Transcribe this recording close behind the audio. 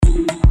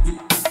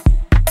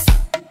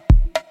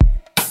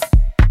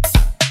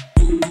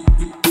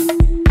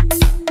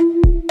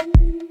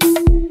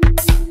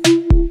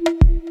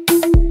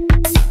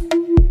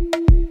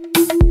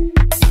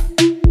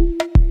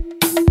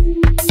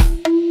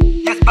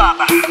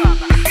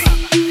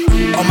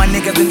All my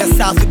niggas in the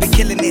south, we be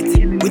killing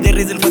it. With the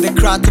reason for the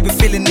crowd to be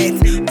feeling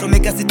it. From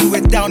make us to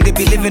it down, they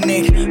be living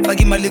it.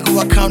 Fagi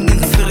maliku account,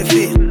 niggas feel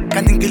it.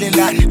 Can't think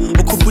lan,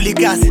 ukupuli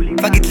gas.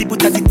 Fagi clip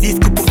utati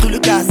disc, uputulu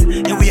gas.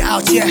 Yeah, we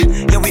out here,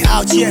 yeah, we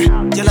out here.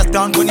 Jealous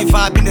down, gonna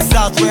vibe in the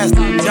southwest.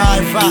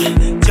 Jaiva,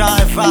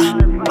 Jaiva.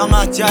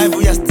 Manga Jaiva,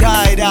 we are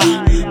tied.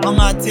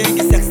 Manga take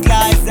a sex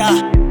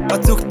slicer.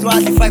 Batuk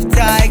 25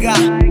 tiger.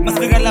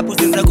 Masifika lapho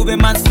senza kube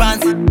man's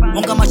pants.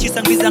 Wonke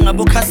amashisa ngibiza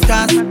ngabo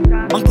custas.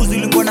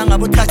 Mangiphuzile ngibona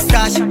ngabo touch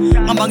touch.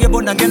 Ngihamba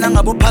ngebona ngena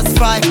ngabo past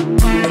 5.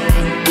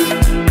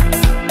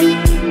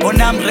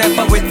 Bona I'm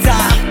rapper with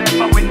time.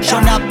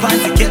 Shona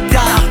phansi get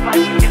down.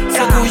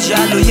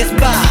 Sekunjalo yes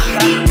bar.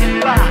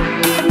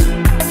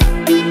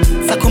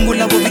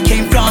 Sakhumbula where we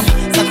came from.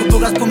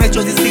 Sakubuka siphume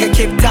eJozi sifike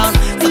Cape Town.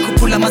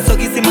 Sakhuphula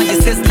amasokisi manje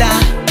sesla.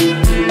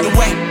 The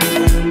way,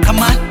 come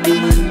on,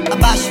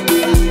 abash,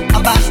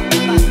 abash.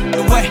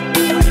 The way,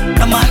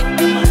 come on,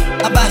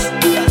 abash,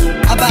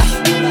 abash.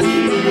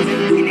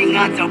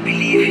 I don't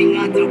believe,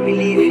 I don't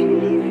believe.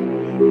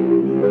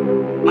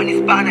 Man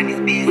is bad and is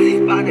busy,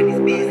 is bad and is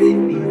busy.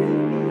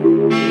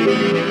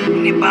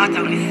 Ni bad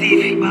and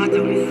receive, bad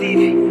and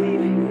receive.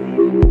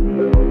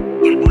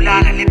 Il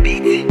bulala le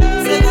beat.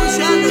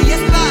 Sekunjalo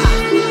yes ba.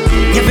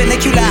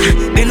 Ngevenekula,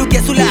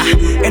 belukesula,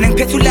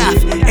 enengphethula,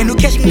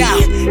 enukeshing now.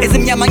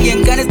 Ezimnyama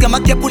ngengane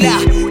zikamakepula.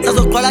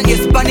 Sazoqala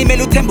ngesipani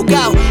mele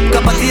uthembukawo.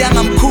 Kapathiya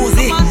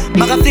ngamkhuzi,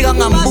 makafika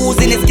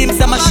ngambuzi neskim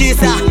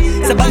samashisa.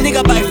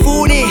 Sabanika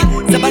bayifuni,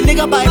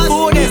 sabanika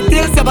bayifuni,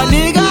 still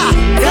sabanika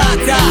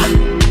tata.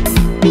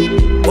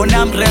 Bona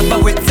I'm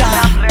rapper with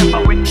time.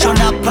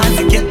 Shona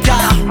phansi get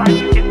down.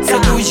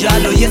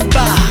 Sekunjalo yes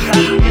ba.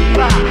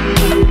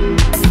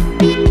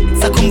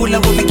 Sakhumbula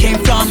where we came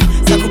from.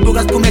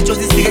 Sakubuka siphume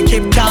eJozi sifike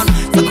Cape Town.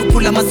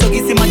 Sakhuphula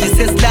amasokisi manje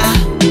sesla.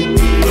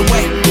 The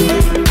way,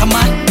 come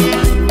on,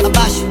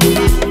 abash,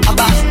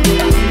 abash.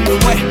 The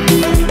way,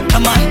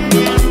 come on,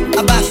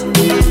 abash,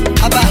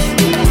 abash.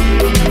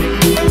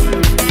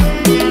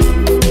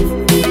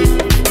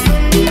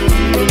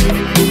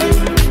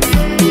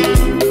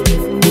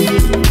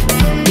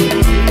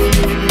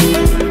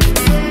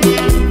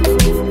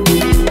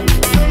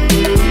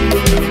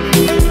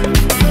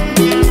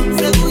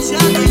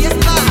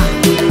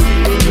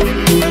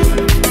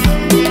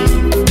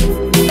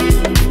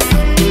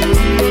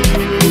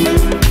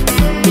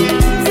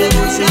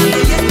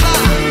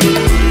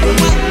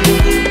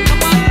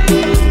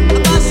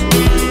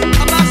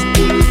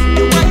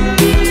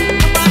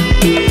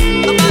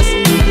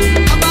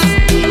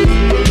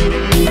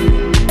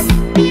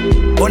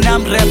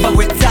 I'm rapper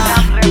with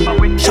time.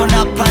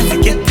 Shona phansi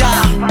get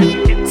down.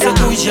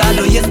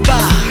 Sekunjalo yes ba.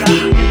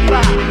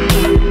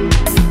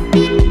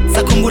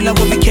 Sakhumbula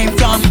where we came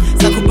from.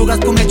 Sakubuka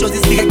siphume eJozi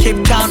sifike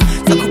Cape Town.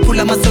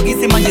 Sakhuphula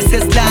amasokisi manje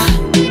sesla.